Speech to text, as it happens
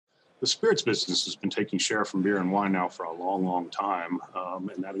the spirits business has been taking share from beer and wine now for a long, long time,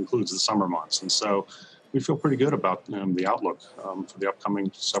 and that includes the summer months. And so we feel pretty good about the outlook for the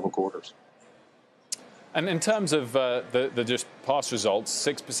upcoming several quarters. And in terms of the just past results,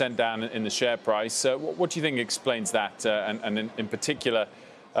 6% down in the share price, what do you think explains that, and in particular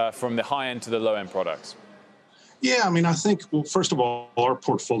from the high end to the low end products? Yeah, I mean, I think, well, first of all, our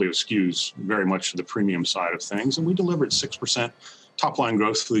portfolio skews very much to the premium side of things, and we delivered 6% top line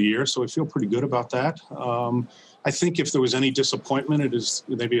growth for the year, so we feel pretty good about that. I think if there was any disappointment, it is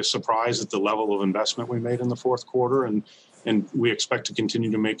maybe a surprise at the level of investment we made in the fourth quarter, and we expect to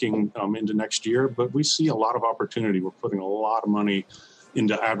continue to making into next year. But we see a lot of opportunity. We're putting a lot of money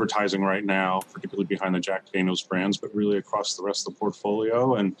into advertising right now, particularly behind the Jack Daniel's brands, but really across the rest of the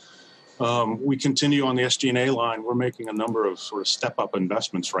portfolio. And we continue on the SG&A line. We're making a number of sort of step-up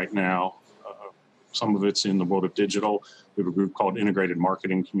investments right now. Some of it's in the world of digital. We have a group called Integrated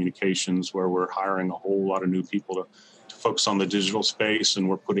Marketing Communications where we're hiring a whole lot of new people to focus on the digital space, and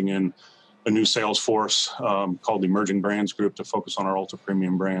we're putting in a new sales force called the Emerging Brands Group to focus on our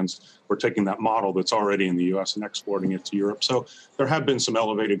ultra-premium brands. We're taking that model that's already in the U.S. and exporting it to Europe. So there have been some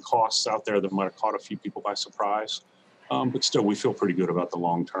elevated costs out there that might have caught a few people by surprise. But still, we feel pretty good about the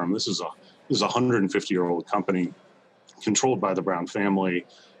long term. This is a 150-year-old company controlled by the Brown family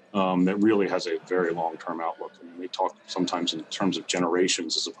that really has a very long-term outlook. I mean, they talk sometimes in terms of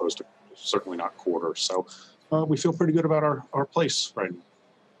generations as opposed to certainly not quarters. So we feel pretty good about our place right now.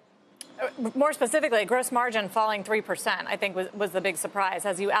 More specifically, gross margin falling 3%, I think was the big surprise,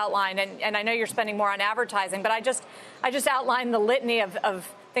 as you outlined. And I know you're spending more on advertising, but I just outlined the litany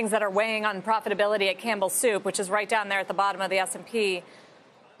of things that are weighing on profitability at Campbell's Soup, which is right down there at the bottom of the S&P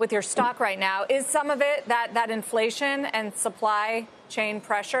with your stock right now. Is some of it that inflation and supply chain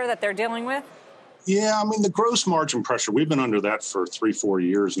pressure that they're dealing with? Yeah, I mean, the gross margin pressure, we've been under that for 3-4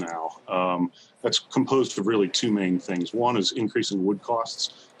 years now. That's composed of really two main things. One is increasing wood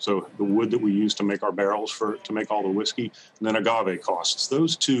costs. So the wood that we use to make our barrels to make all the whiskey, and then agave costs.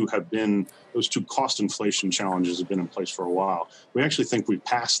 Those two cost inflation challenges have been in place for a while. We actually think we've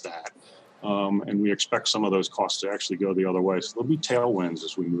passed that. And we expect some of those costs to actually go the other way. So there'll be tailwinds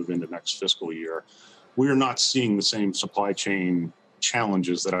as we move into next fiscal year. We are not seeing the same supply chain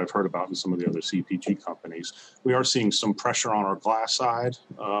challenges that I've heard about in some of the other CPG companies. We are seeing some pressure on our glass side,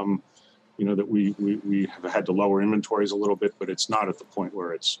 that we have had to lower inventories a little bit, but it's not at the point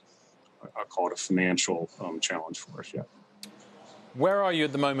where it's, I call it a financial challenge for us yet. Where are you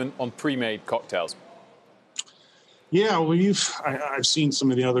at the moment on pre-made cocktails? Yeah, well, I've seen some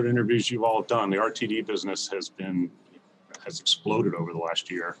of the other interviews you've all done. The RTD business has exploded over the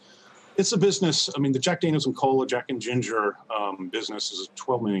last year. It's a business. I mean, the Jack Daniel's and Cola, Jack and Ginger business is a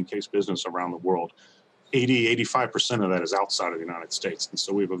 12 million case business around the world. 85% of that is outside of the United States. And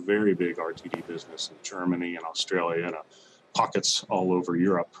so we have a very big RTD business in Germany and Australia and pockets all over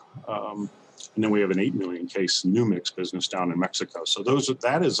Europe. And then we have an 8 million case new mix business down in Mexico. So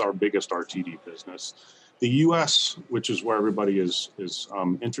that is our biggest RTD business. The U.S., which is where everybody is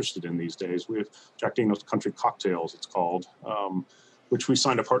interested in these days, we have Jack Daniel's Country Cocktails, it's called, which we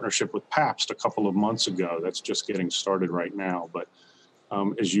signed a partnership with Pabst a couple of months ago. That's just getting started right now. But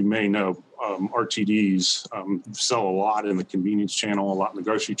as you may know, RTDs sell a lot in the convenience channel, a lot in the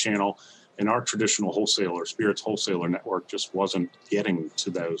grocery channel, and our traditional spirits wholesaler network just wasn't getting to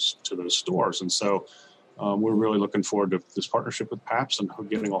those stores. And so we're really looking forward to this partnership with Pabst and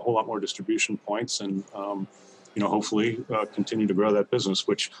getting a whole lot more distribution points and, hopefully continue to grow that business,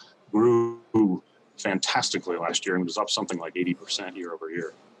 which grew fantastically last year and was up something like 80% year over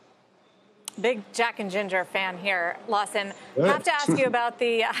year. Big Jack and Ginger fan here, Lawson. I have to ask you about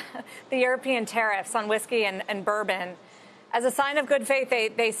the European tariffs on whiskey and bourbon. As a sign of good faith,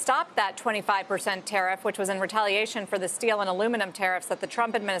 they stopped that 25% tariff, which was in retaliation for the steel and aluminum tariffs that the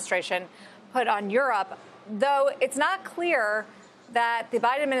Trump administration put on Europe, though it's not clear that the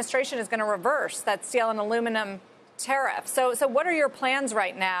Biden administration is going to reverse that steel and aluminum tariff. So what are your plans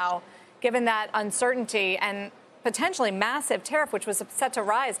right now, given that uncertainty and potentially massive tariff, which was set to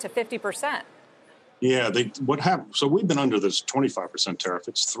rise to 50%? Yeah, what happened? So we've been under this 25% tariff.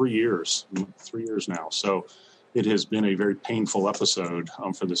 It's 3 years now. So it has been a very painful episode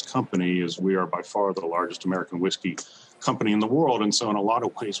for this company, as we are by far the largest American whiskey company in the world. And so in a lot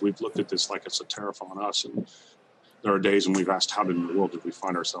of ways, we've looked at this like it's a tariff on us. And there are days when we've asked, how in the world did we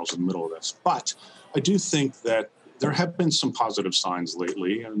find ourselves in the middle of this? But I do think that there have been some positive signs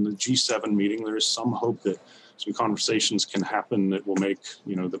lately. And in the G7 meeting, there is some hope that some conversations can happen that will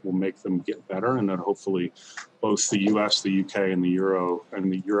make them get better, and that hopefully both the U.S., the U.K., and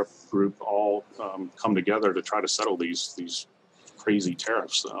the Europe group all come together to try to settle these crazy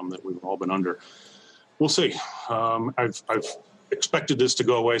tariffs that we've all been under. We'll see. I've expected this to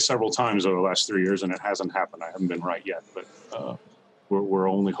go away several times over the last 3 years, and it hasn't happened. I haven't been right yet, but we're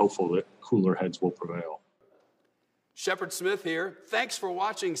only hopeful that cooler heads will prevail. Shepard Smith here. Thanks for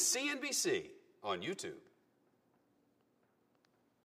watching CNBC on YouTube.